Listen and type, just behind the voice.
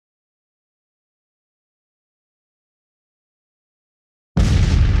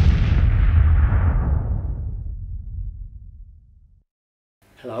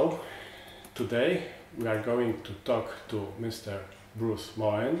Hello, today we are going to talk to Mr. Bruce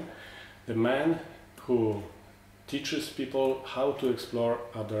Moen, the man who teaches people how to explore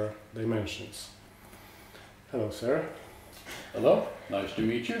other dimensions. Hello, sir. Hello, nice to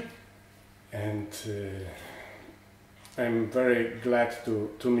meet you. And I'm very glad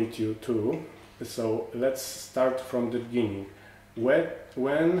to meet you too. So let's start from the beginning.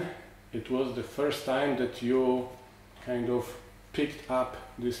 When it was the first time that you kind of picked up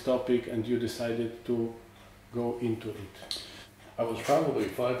this topic and you decided to go into it? I was probably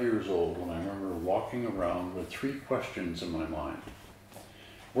 5 years old when I remember walking around with three questions in my mind.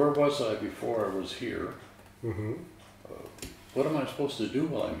 Where was I before I was here? Mm-hmm. What am I supposed to do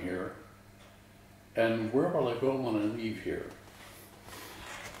while I'm here? And where will I go when I leave here?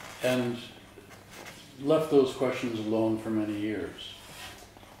 And left those questions alone for many years.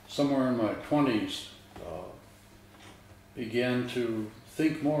 Somewhere in my 20s, began to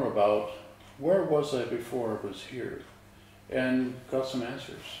think more about where was I before I was here, and got some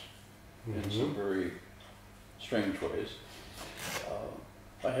answers in some very strange ways.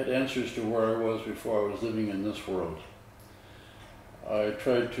 I had answers to where I was before I was living in this world. I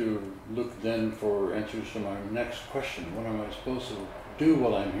tried to look then for answers to my next question. What am I supposed to do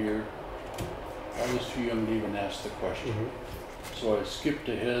while I'm here? I was too young to even ask the question. So I skipped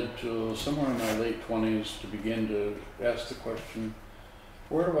ahead to somewhere in my late 20s to begin to ask the question,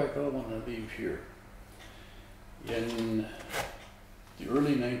 where do I go when I leave here? In the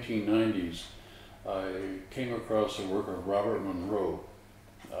early 1990s, I came across the work of Robert Monroe,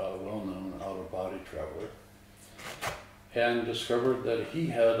 a well-known out-of-body traveler, and discovered that he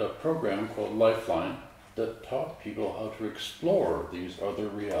had a program called Lifeline that taught people how to explore these other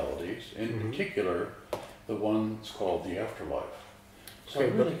realities, in particular the one's called the afterlife. So I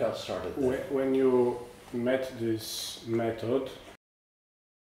really got started there. When you met this method,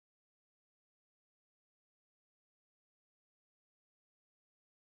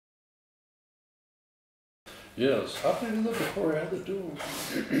 yes, how did I live before I had the tools?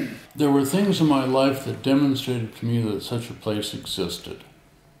 There were things in my life that demonstrated to me that such a place existed.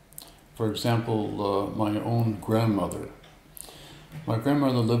 For example, my own grandmother. My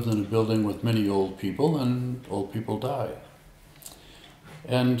grandmother lived in a building with many old people, and old people die.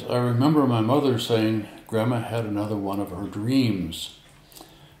 And I remember my mother saying Grandma had another one of her dreams.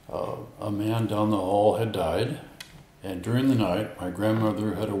 A man down the hall had died, and during the night my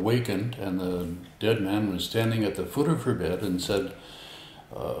grandmother had awakened, and the dead man was standing at the foot of her bed and said,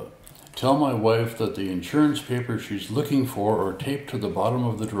 tell my wife that the insurance papers she's looking for are taped to the bottom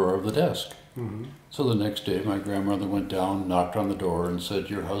of the drawer of the desk. So the next day my grandmother went down, knocked on the door and said,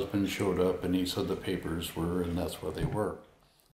 your husband showed up and he said the papers were, and that's where they were.